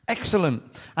Excellent.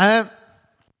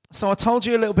 So I told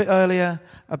you a little bit earlier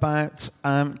about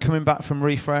coming back from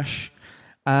Refresh.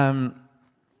 And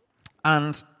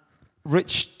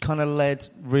Rich kind of led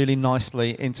really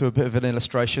nicely into a bit of an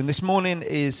illustration. This morning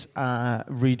is a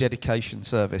rededication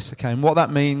service, okay? And what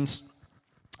that means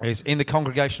is in the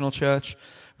Congregational Church,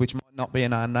 which might not be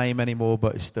in our name anymore,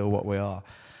 but it's still what we are.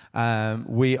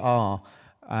 We are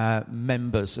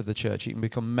members of the church. You can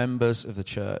become members of the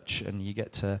church, and you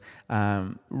get to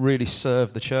really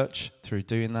serve the church through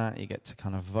doing that. You get to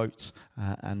kind of vote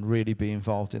and really be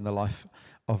involved in the life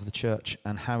of the church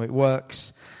and how it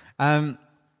works.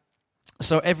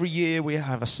 So every year we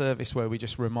have a service where we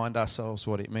just remind ourselves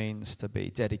what it means to be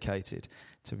dedicated,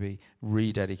 to be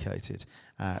rededicated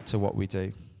to what we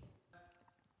do.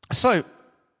 So,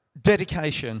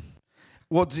 dedication.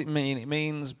 What does it mean? It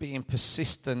means being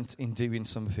persistent in doing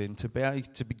something, to be able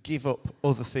to give up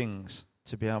other things,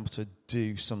 to be able to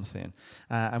do something.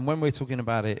 And when we're talking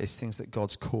about it, it's things that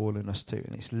God's calling us to,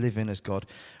 and it's living as God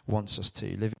wants us to,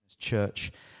 living as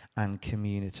church and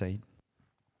community.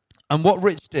 And what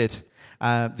Rich did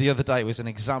the other day was an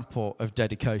example of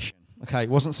dedication. Okay, it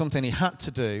wasn't something he had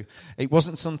to do. It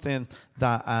wasn't something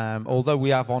that, although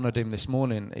we have honoured him this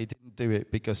morning, he didn't do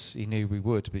it because he knew we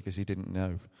would, because he didn't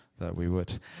know that we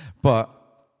would. But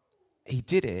he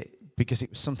did it because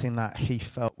it was something that he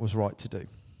felt was right to do.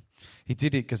 He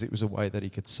did it because it was a way that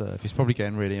he could serve. He's probably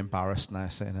getting really embarrassed now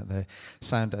sitting at the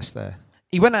sound desk there.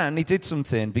 He went out and he did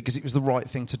something because it was the right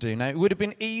thing to do. Now, it would have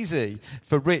been easy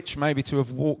for Rich maybe to have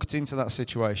walked into that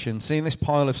situation, seen this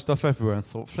pile of stuff everywhere and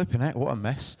thought, flipping out, what a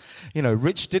mess. You know,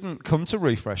 Rich didn't come to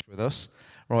Refresh with us,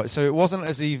 right? So it wasn't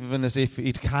as if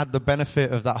he'd had the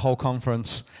benefit of that whole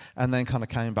conference and then kind of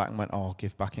came back and went, oh, I'll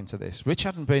give back into this. Rich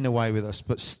hadn't been away with us,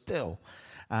 but still,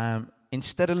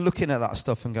 instead of looking at that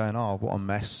stuff and going, oh, what a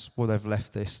mess, well, they've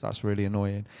left this, that's really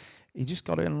annoying, he just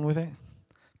got in with it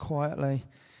quietly,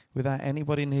 without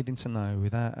anybody needing to know,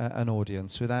 without an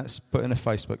audience, without putting a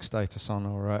Facebook status on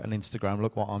or an Instagram,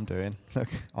 look what I'm doing. Look,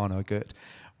 oh no, good.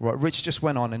 Right, Rich just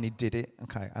went on and he did it.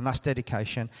 Okay, and that's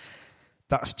dedication.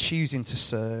 That's choosing to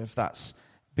serve. That's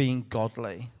being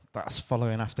godly. That's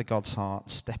following after God's heart,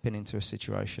 stepping into a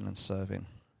situation and serving.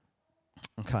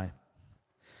 Okay.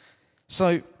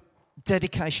 So,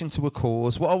 dedication to a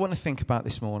cause. What I want to think about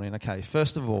this morning, okay,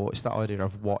 first of all, it's that idea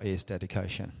of what is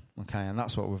dedication. Okay, and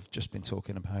that's what we've just been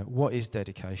talking about. What is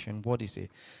dedication? What is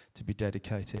it to be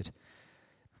dedicated?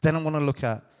 Then I want to look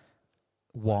at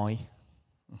why.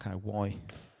 Okay, why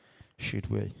should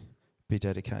we be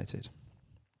dedicated?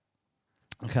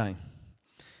 Okay.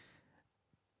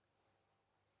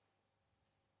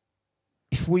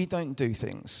 If we don't do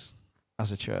things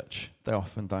as a church, they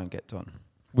often don't get done.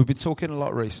 We've been talking a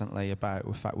lot recently about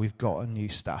the fact we've got a new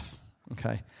staff.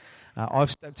 Okay,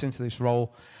 I've stepped into this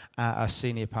role as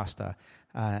senior pastor.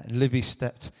 Libby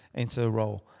stepped into a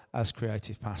role as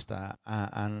creative pastor,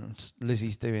 and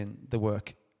Lizzie's doing the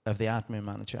work of the admin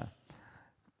manager.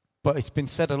 But it's been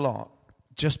said a lot,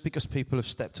 just because people have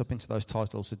stepped up into those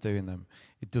titles of doing them,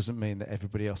 it doesn't mean that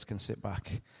everybody else can sit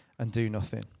back and do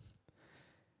nothing.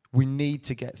 We need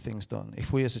to get things done.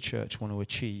 If we as a church want to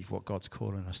achieve what God's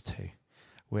calling us to,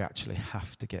 we actually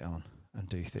have to get on and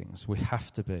do things. We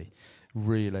have to be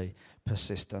really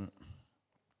persistent.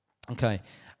 Okay.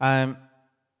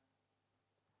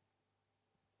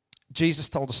 Jesus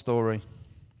told a story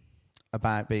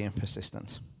about being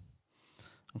persistent.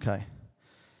 Okay.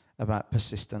 About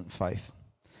persistent faith.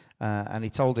 And he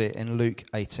told it in Luke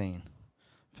 18,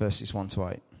 verses 1 to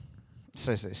 8. It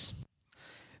says this.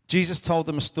 Jesus told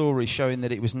them a story showing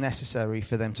that it was necessary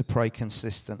for them to pray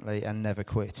consistently and never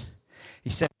quit.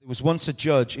 He said there was once a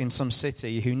judge in some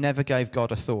city who never gave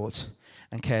God a thought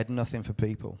and cared nothing for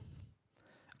people.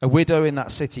 A widow in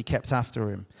that city kept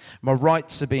after him. My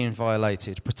rights are being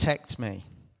violated. Protect me.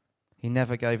 He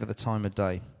never gave her the time of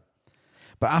day.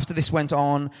 But after this went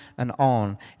on and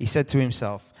on, he said to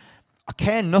himself, I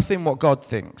care nothing what God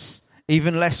thinks,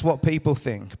 even less what people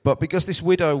think. But because this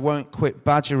widow won't quit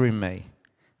badgering me,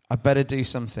 I better do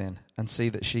something and see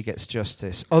that she gets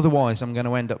justice. Otherwise, I'm going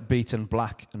to end up beaten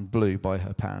black and blue by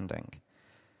her pounding.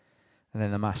 And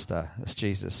then the master, as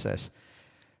Jesus says,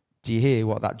 do you hear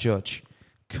what that judge,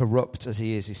 corrupt as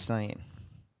he is saying?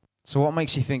 So what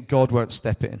makes you think God won't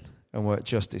step in and work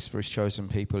justice for his chosen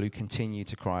people who continue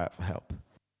to cry out for help?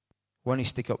 Won't he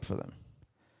stick up for them?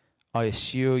 I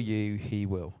assure you he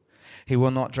will. He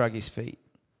will not drag his feet.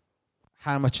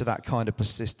 How much of that kind of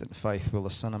persistent faith will the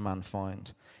Son of Man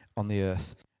find on the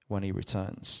earth when he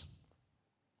returns?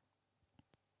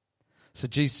 So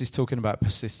Jesus is talking about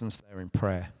persistence there in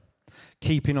prayer,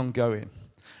 keeping on going,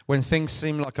 when things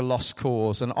seem like a lost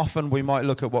cause, and often we might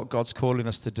look at what God's calling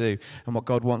us to do and what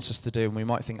God wants us to do, and we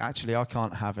might think, actually, I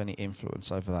can't have any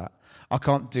influence over that. I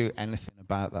can't do anything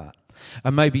about that.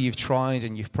 And maybe you've tried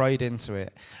and you've prayed into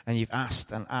it, and you've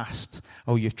asked and asked,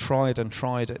 or you've tried and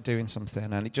tried at doing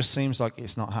something, and it just seems like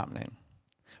it's not happening.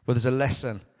 Well, there's a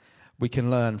lesson we can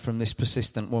learn from this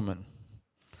persistent woman.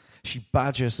 She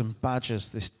badgers and badgers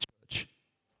this church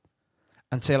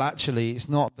until actually it's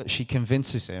not that she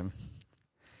convinces him.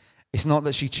 It's not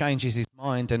that she changes his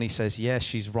mind and he says, yes,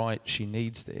 she's right, she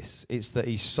needs this. It's that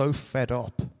he's so fed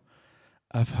up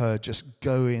of her just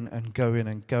going and going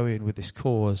and going with this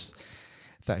cause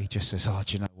that he just says,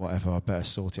 do you know, whatever, I better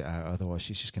sort it out, otherwise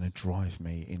she's just going to drive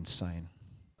me insane.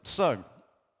 So,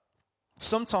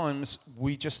 sometimes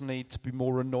we just need to be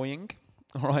more annoying,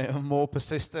 all right, and more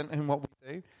persistent in what we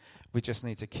do. We just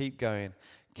need to keep going,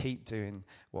 keep doing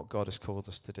what God has called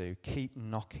us to do, keep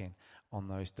knocking on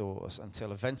those doors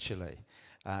until eventually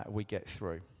we get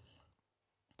through.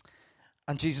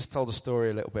 And Jesus told a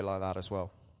story a little bit like that as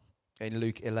well. In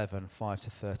Luke 11,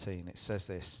 5-13, it says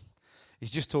this.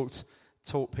 He's just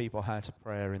taught people how to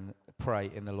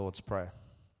pray in the Lord's Prayer.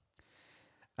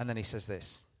 And then he says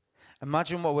this.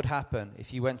 Imagine what would happen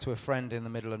if you went to a friend in the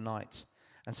middle of the night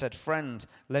and said, friend,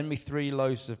 lend me 3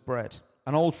 loaves of bread.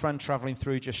 An old friend traveling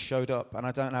through just showed up and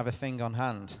I don't have a thing on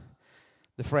hand.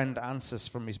 The friend answers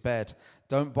from his bed,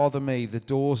 don't bother me, the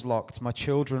door's locked, my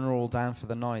children are all down for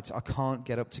the night, I can't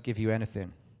get up to give you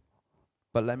anything.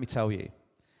 But let me tell you,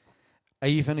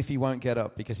 even if he won't get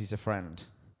up because he's a friend,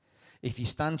 if you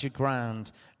stand your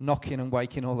ground, knocking and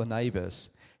waking all the neighbours,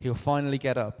 he'll finally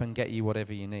get up and get you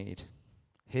whatever you need.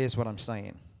 Here's what I'm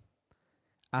saying.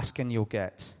 Ask and you'll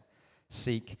get.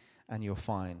 Seek and you'll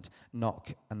find.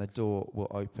 Knock and the door will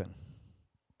open.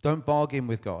 Don't bargain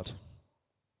with God.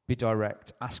 Be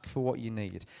direct. Ask for what you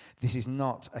need. This is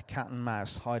not a cat and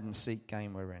mouse hide and seek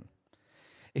game we're in.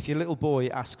 If your little boy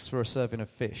asks for a serving of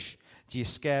fish, do you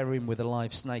scare him with a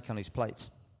live snake on his plate?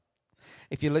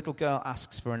 If your little girl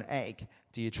asks for an egg,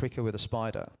 do you trick her with a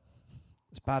spider?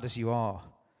 As bad as you are,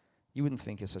 you wouldn't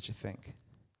think of such a thing.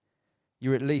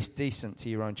 You're at least decent to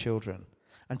your own children.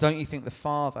 And don't you think the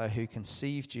Father who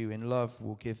conceived you in love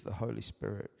will give the Holy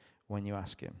Spirit when you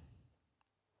ask him?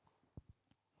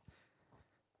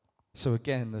 So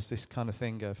again, there's this kind of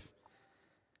thing of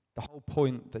the whole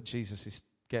point that Jesus is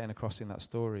getting across in that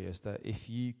story is that if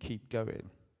you keep going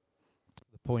to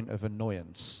the point of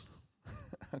annoyance,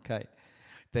 okay,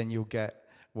 then you'll get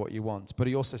what you want. But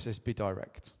he also says, be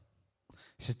direct.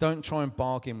 He says, don't try and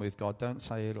bargain with God. Don't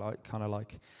say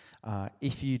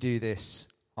if you do this,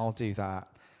 I'll do that.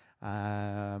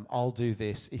 I'll do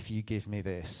this if you give me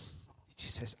this. He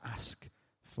just says, ask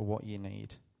for what you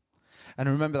need. And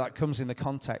remember, that comes in the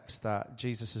context that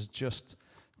Jesus has just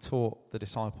taught the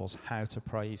disciples how to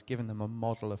pray. He's given them a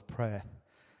model of prayer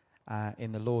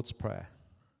in the Lord's Prayer,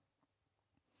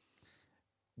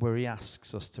 where he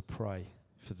asks us to pray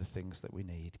for the things that we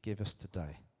need. Give us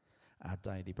today our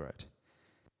daily bread.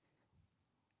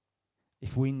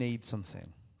 If we need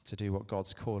something to do what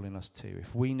God's calling us to,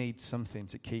 if we need something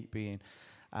to keep being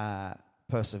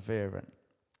perseverant,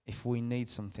 if we need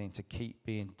something to keep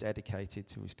being dedicated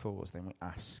to his cause, then we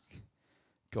ask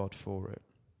God for it.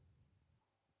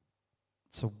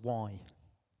 So why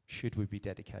should we be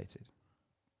dedicated?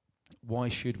 Why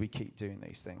should we keep doing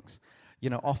these things? You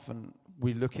know, often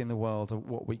we look in the world at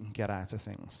what we can get out of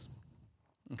things.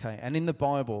 Okay, and in the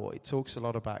Bible, it talks a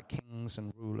lot about kings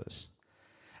and rulers.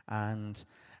 And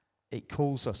it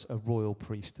calls us a royal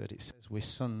priesthood. It says we're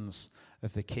sons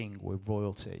of the king, we're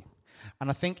royalty.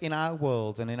 And I think in our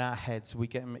world and in our heads, we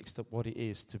get mixed up what it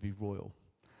is to be royal.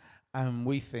 And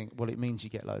we think, well, it means you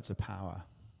get loads of power.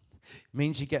 It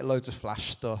means you get loads of flash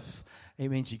stuff. It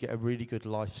means you get a really good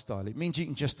lifestyle. It means you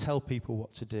can just tell people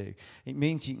what to do. It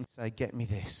means you can say, get me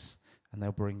this, and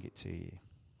they'll bring it to you.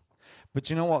 But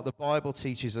you know what? The Bible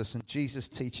teaches us, and Jesus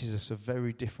teaches us a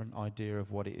very different idea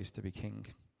of what it is to be king.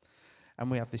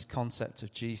 And we have this concept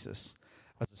of Jesus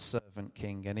as a servant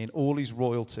king. And in all his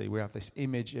royalty, we have this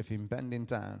image of him bending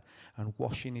down and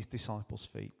washing his disciples'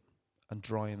 feet and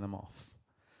drying them off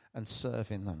and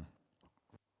serving them.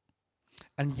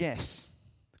 And yes,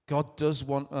 God does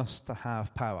want us to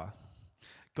have power.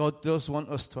 God does want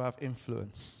us to have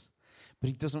influence. But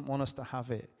he doesn't want us to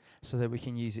have it so that we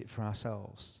can use it for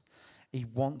ourselves. He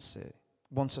wants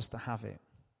us to have it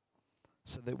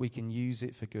so that we can use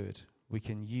it for good. We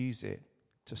can use it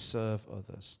to serve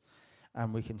others.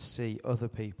 And we can see other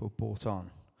people brought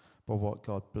on by what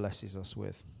God blesses us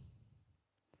with.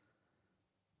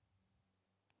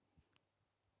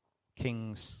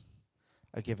 Kings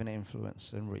are given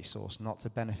influence and resource not to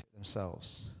benefit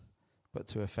themselves, but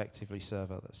to effectively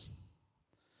serve others.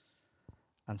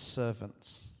 And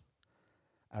servants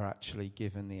are actually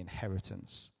given the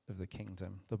inheritance of the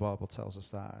kingdom. The Bible tells us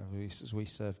that. As we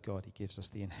serve God, he gives us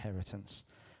the inheritance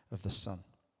of the Son.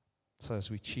 So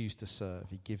as we choose to serve,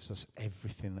 he gives us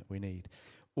everything that we need,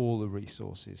 all the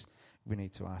resources we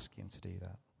need to ask him to do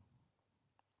that.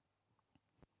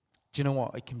 Do you know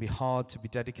what? It can be hard to be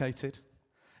dedicated.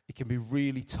 It can be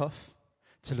really tough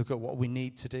to look at what we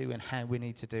need to do and how we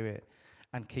need to do it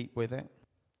and keep with it.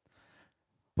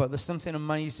 But there's something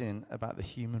amazing about the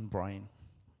human brain,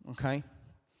 okay?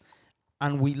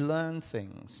 And we learn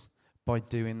things by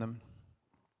doing them.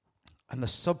 And the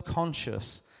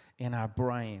subconscious in our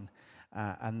brain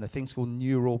and the things called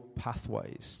neural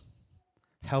pathways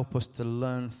help us to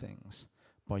learn things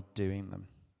by doing them.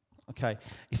 Okay,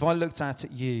 if I looked out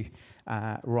at you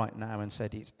right now and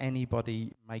said, is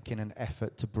anybody making an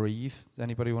effort to breathe? Does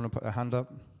anybody want to put their hand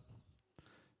up?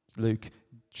 Luke,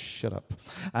 shut up.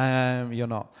 You're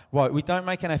not. Right, we don't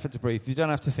make an effort to breathe. You don't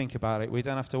have to think about it. We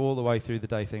don't have to all the way through the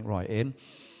day think, right, in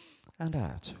and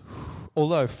out.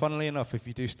 Although, funnily enough, if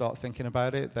you do start thinking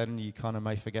about it, then you kind of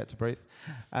may forget to breathe.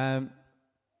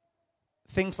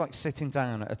 Things like sitting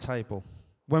down at a table.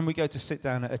 When we go to sit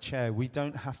down at a chair, we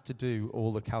don't have to do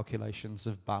all the calculations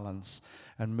of balance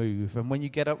and move. And when you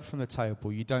get up from the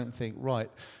table, you don't think, right,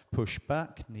 push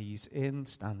back, knees in,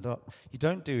 stand up. You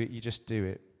don't do it, you just do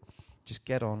it. Just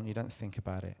get on, you don't think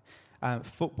about it.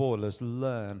 Footballers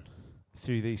learn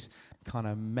through these kind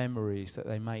of memories that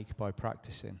they make by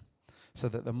practicing. So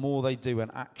that the more they do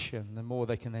an action, the more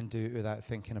they can then do it without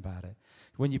thinking about it.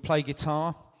 When you play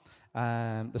guitar,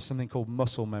 there's something called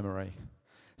muscle memory.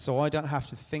 So I don't have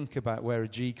to think about where a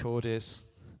G chord is.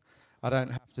 I don't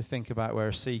have to think about where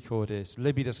a C chord is.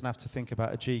 Libby doesn't have to think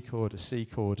about a G chord, a C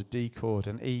chord, a D chord,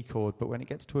 an E chord. But when it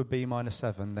gets to a B minor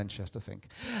 7, then she has to think.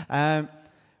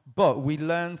 But we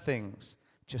learn things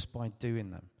just by doing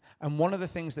them. And one of the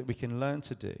things that we can learn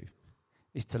to do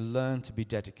is to learn to be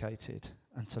dedicated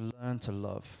and to learn to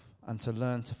love and to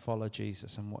learn to follow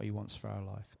Jesus and what he wants for our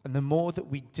life. And the more that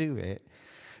we do it,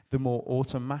 the more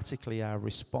automatically our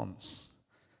response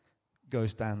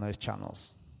goes down those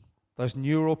channels. Those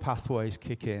neural pathways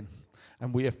kick in,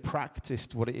 and we have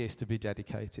practiced what it is to be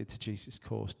dedicated to Jesus'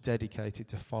 cause, dedicated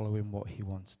to following what he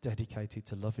wants, dedicated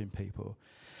to loving people.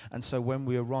 And so when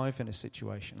we arrive in a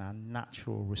situation, our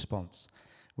natural response,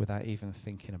 without even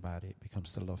thinking about it,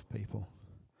 becomes to love people,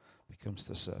 becomes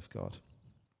to serve God.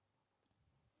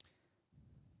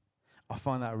 I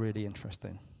find that really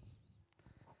interesting.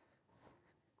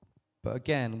 But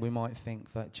again, we might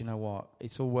think that, do you know what,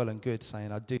 it's all well and good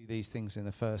saying I do these things in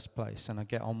the first place and I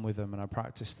get on with them and I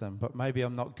practice them, but maybe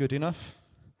I'm not good enough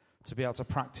to be able to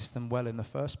practice them well in the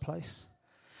first place.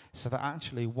 So that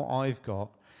actually what I've got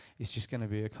is just going to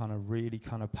be a kind of really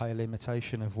kind of pale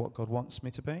imitation of what God wants me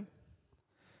to be.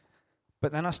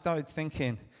 But then I started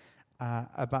thinking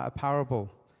about a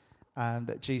parable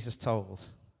that Jesus told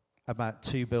about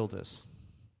two builders.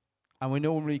 And we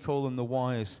normally call them the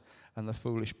wise and the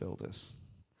foolish builders.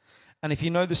 And if you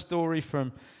know the story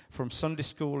from Sunday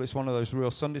school, it's one of those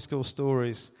real Sunday school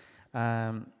stories.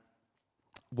 One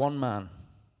man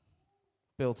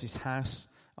builds his house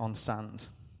on sand,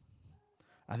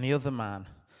 and the other man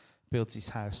builds his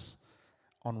house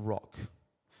on rock.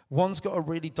 One's got a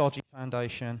really dodgy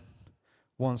foundation,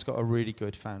 one's got a really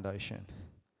good foundation.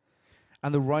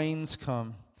 And the rains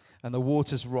come, and the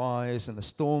waters rise, and the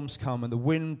storms come, and the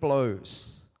wind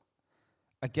blows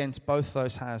against both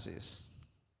those houses.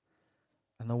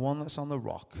 And the one that's on the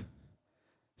rock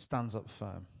stands up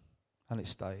firm, and it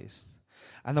stays.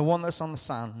 And the one that's on the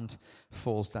sand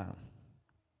falls down.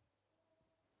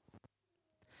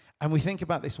 And we think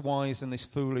about this wise and this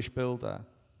foolish builder,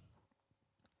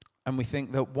 and we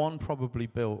think that one probably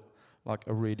built like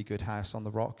a really good house on the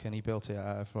rock, and he built it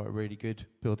out of like really good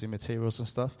building materials and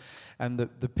stuff. And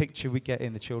the picture we get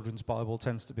in the children's Bible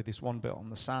tends to be this one built on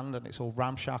the sand, and it's all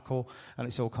ramshackle, and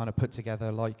it's all kind of put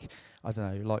together like, I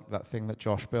don't know, like that thing that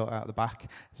Josh built out the back.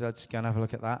 So let's go and have a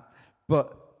look at that.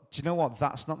 But do you know what?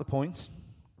 That's not the point.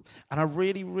 And I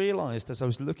really realized as I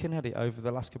was looking at it over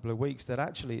the last couple of weeks that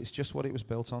actually it's just what it was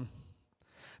built on.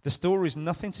 The story is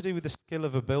nothing to do with the skill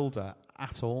of a builder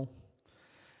at all.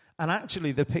 And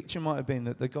actually, the picture might have been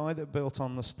that the guy that built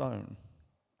on the stone,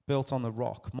 built on the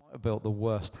rock, might have built the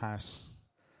worst house.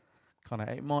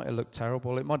 It might have looked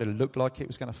terrible. It might have looked like it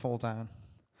was going to fall down.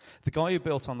 The guy who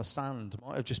built on the sand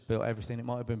might have just built everything. It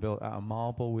might have been built out of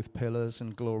marble with pillars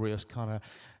and glorious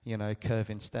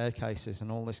curving staircases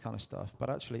and all this kind of stuff.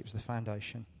 But actually, it was the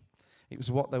foundation. It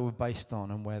was what they were based on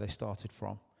and where they started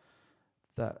from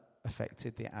that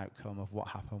affected the outcome of what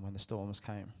happened when the storms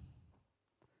came.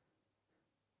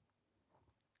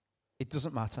 It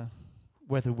doesn't matter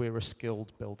whether we're a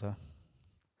skilled builder.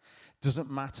 It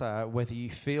doesn't matter whether you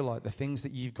feel like the things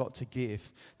that you've got to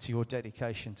give to your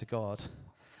dedication to God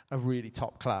are really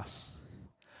top class,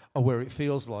 or where it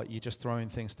feels like you're just throwing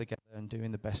things together and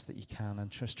doing the best that you can and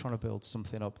just trying to build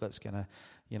something up that's going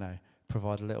to,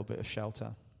 provide a little bit of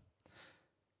shelter.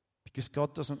 Because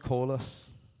God doesn't call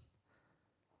us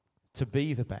to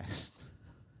be the best.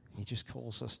 He just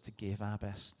calls us to give our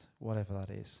best, whatever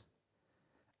that is.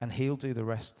 And He'll do the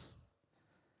rest.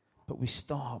 But we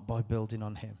start by building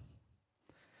on Him.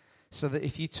 So that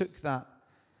if you took that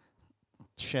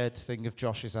shed thing of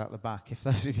Josh's out the back, if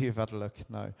those of you have had a look,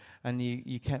 no, and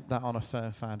you kept that on a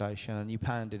firm foundation and you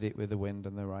pounded it with the wind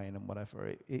and the rain and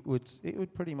whatever, it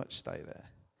would pretty much stay there.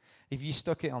 If you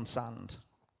stuck it on sand,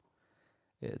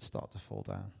 it'd start to fall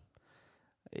down.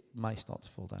 It may start to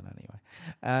fall down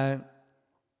anyway.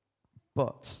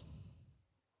 But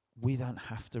we don't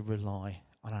have to rely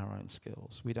on our own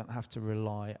skills. We don't have to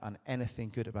rely on anything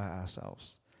good about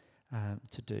ourselves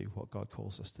to do what God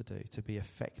calls us to do, to be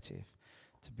effective,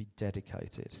 to be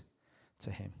dedicated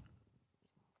to Him.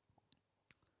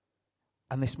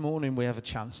 And this morning we have a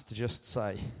chance to just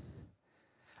say,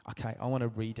 okay, I want to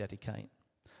rededicate.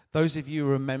 Those of you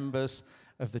who are members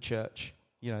of the church,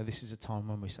 this is a time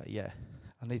when we say, yeah,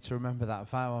 I need to remember that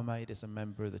vow I made as a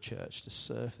member of the church to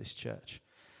serve this church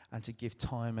and to give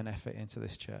time and effort into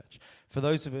this church. For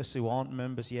those of us who aren't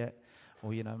members yet,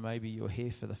 or maybe you're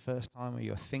here for the first time, or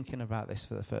you're thinking about this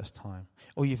for the first time,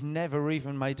 or you've never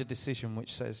even made a decision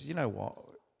which says, you know what,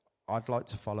 I'd like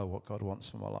to follow what God wants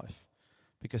for my life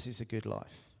because it's a good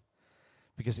life,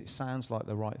 because it sounds like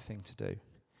the right thing to do.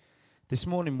 This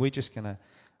morning we're just going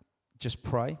to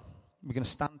pray. We're going to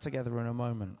stand together in a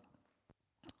moment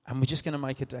and we're just going to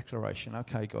make a declaration.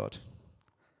 Okay, God,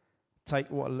 take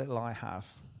what little I have,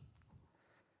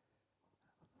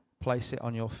 place it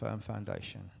on your firm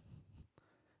foundation,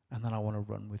 and then I want to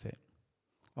run with it.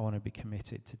 I want to be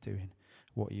committed to doing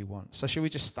what you want. So shall we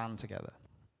just stand together?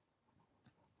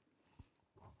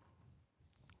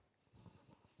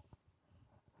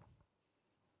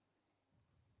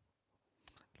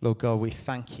 Lord God, we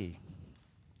thank you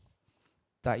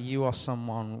that you are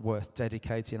someone worth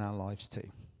dedicating our lives to.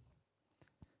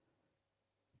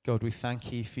 God, we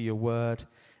thank you for your word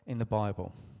in the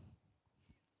Bible.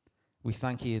 We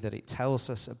thank you that it tells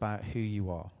us about who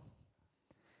you are.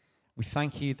 We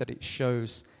thank you that it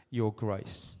shows your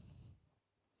grace.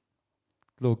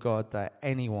 Lord God, that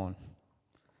anyone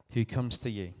who comes to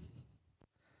you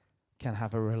can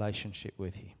have a relationship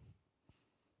with you.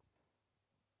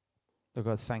 Lord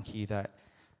God, thank you that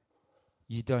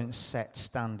you don't set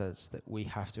standards that we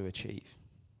have to achieve,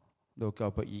 Lord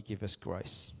God, but you give us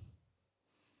grace.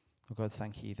 Lord God,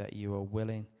 thank you that you are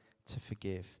willing to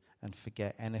forgive and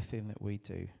forget anything that we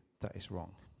do that is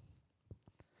wrong.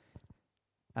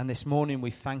 And this morning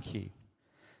we thank you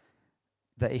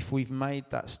that if we've made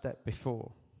that step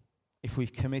before, if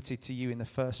we've committed to you in the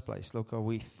first place, Lord God,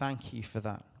 we thank you for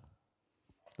that.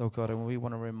 Lord God, and we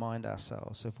want to remind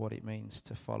ourselves of what it means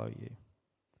to follow you.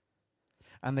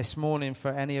 And this morning, for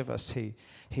any of us who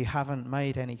haven't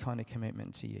made any kind of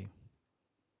commitment to you,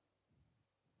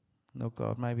 Lord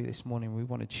God, maybe this morning we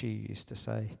want to choose to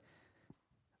say,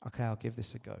 okay, I'll give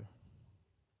this a go.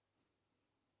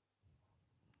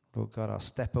 Lord God, I'll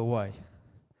step away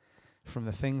from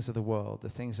the things of the world, the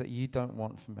things that you don't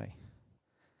want for me,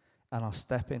 and I'll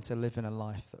step into living a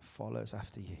life that follows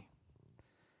after you,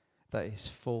 that is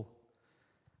full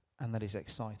and that is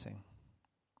exciting.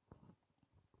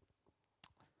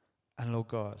 And Lord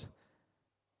God,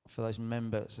 for those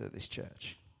members of this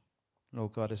church,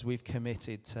 Lord God, as we've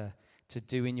committed to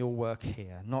doing your work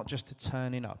here, not just to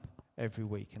turning up every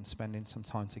week and spending some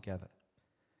time together,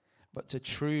 but to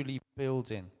truly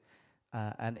building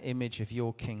an image of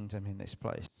your kingdom in this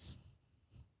place,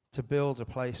 to build a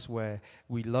place where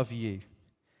we love you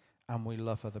and we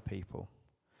love other people.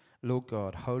 Lord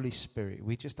God, Holy Spirit,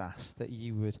 we just ask that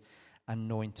you would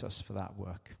anoint us for that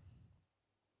work,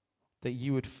 that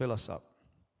you would fill us up,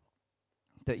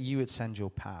 that you would send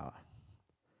your power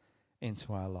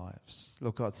into our lives.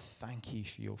 Lord God, thank you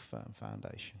for your firm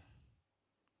foundation.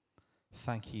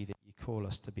 Thank you that you call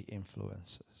us to be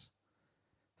influencers.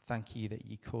 Thank you that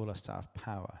you call us to have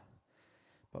power,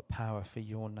 but power for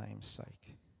your name's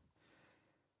sake.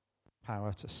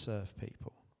 Power to serve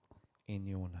people in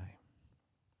your name.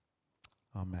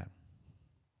 Amen.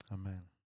 Amen.